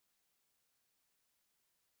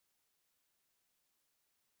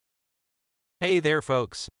Hey there,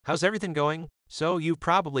 folks. How's everything going? So, you've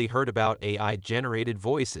probably heard about AI generated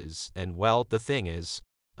voices, and well, the thing is,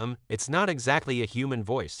 it's not exactly a human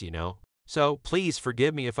voice. So, please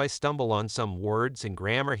forgive me if I stumble on some words and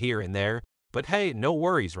grammar here and there, but hey, no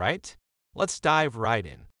worries, right? Let's dive right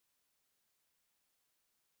in.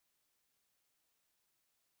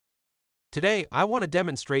 Today, I want to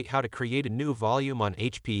demonstrate how to create a new volume on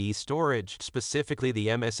HPE storage, specifically the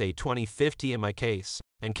MSA 2050 in my case,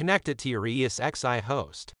 and connect it to your ESXi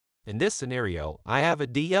host. In this scenario, I have a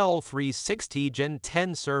DL360 Gen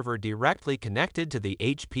 10 server directly connected to the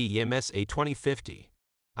HPE MSA 2050.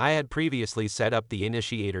 I had previously set up the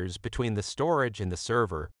initiators between the storage and the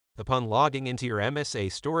server. Upon logging into your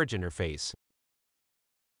MSA storage interface,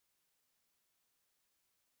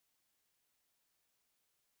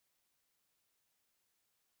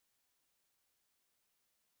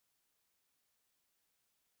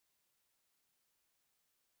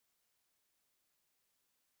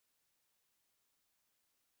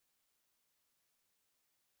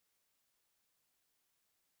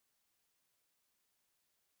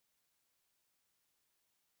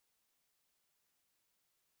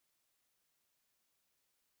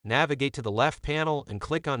 navigate to the left panel and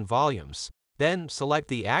click on Volumes. Then select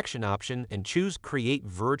the Action option and choose Create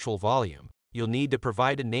Virtual Volume. You'll need to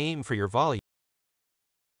provide a name for your volume,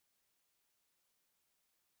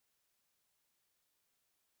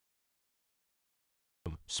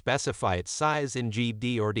 specify its size in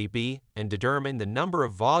GB or dB, and determine the number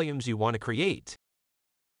of volumes you want to create.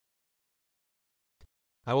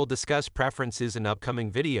 I will discuss preferences in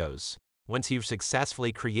upcoming videos. Once you've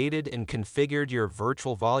successfully created and configured your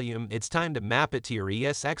virtual volume, it's time to map it to your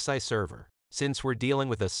ESXi server. Since we're dealing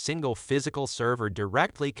with a single physical server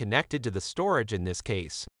directly connected to the storage in this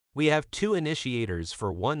case, we have two initiators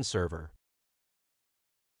for one server.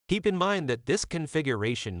 Keep in mind that this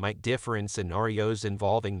configuration might differ in scenarios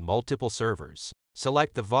involving multiple servers.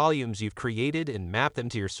 Select the volumes you've created and map them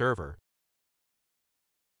to your server.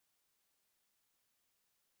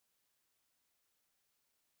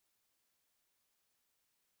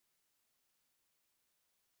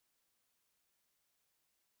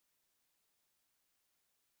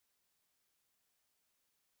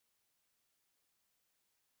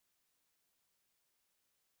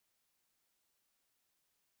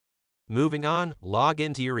 Moving on, log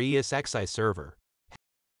into your ESXi server.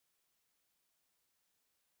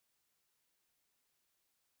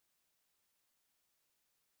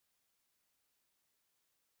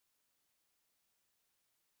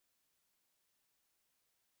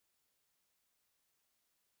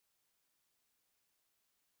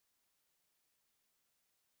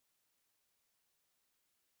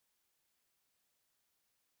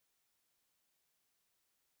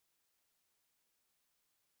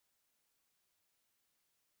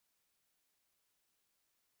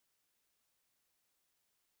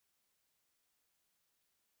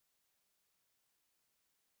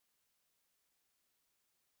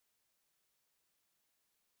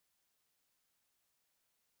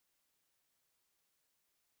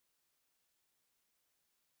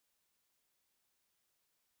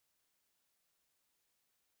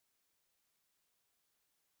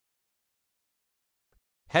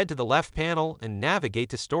 Head to the left panel and navigate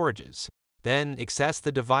to Storages. Then access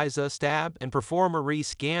the Devise Us tab and perform a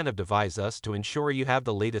rescan of Devise Us to ensure you have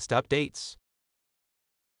the latest updates.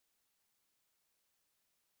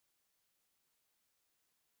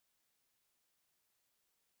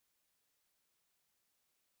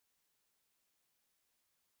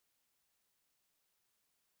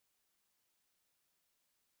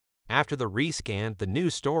 After the rescan, the new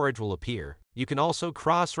storage will appear. You can also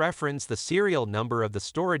cross-reference the serial number of the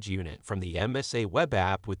storage unit from the MSA web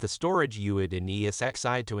app with the storage UID in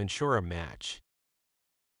ESXi to ensure a match.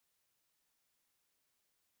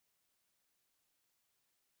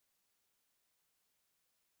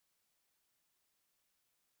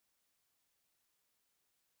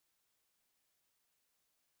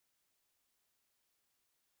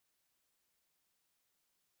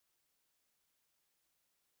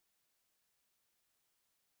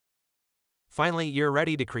 Finally, you're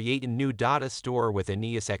ready to create a new data store within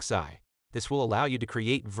ESXi. This will allow you to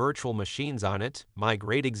create virtual machines on it,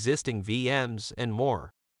 migrate existing VMs, and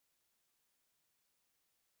more.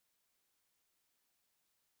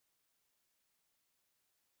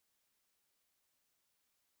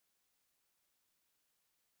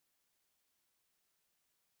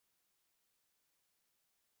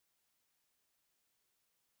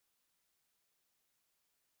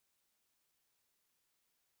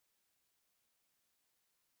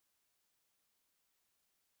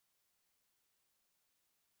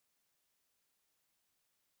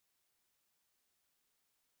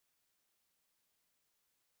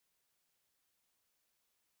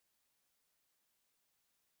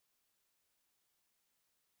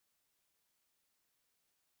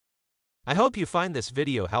 I hope you find this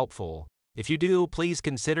video helpful. If you do, please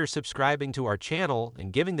consider subscribing to our channel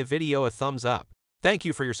and giving the video a thumbs up. Thank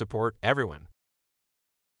you for your support, everyone.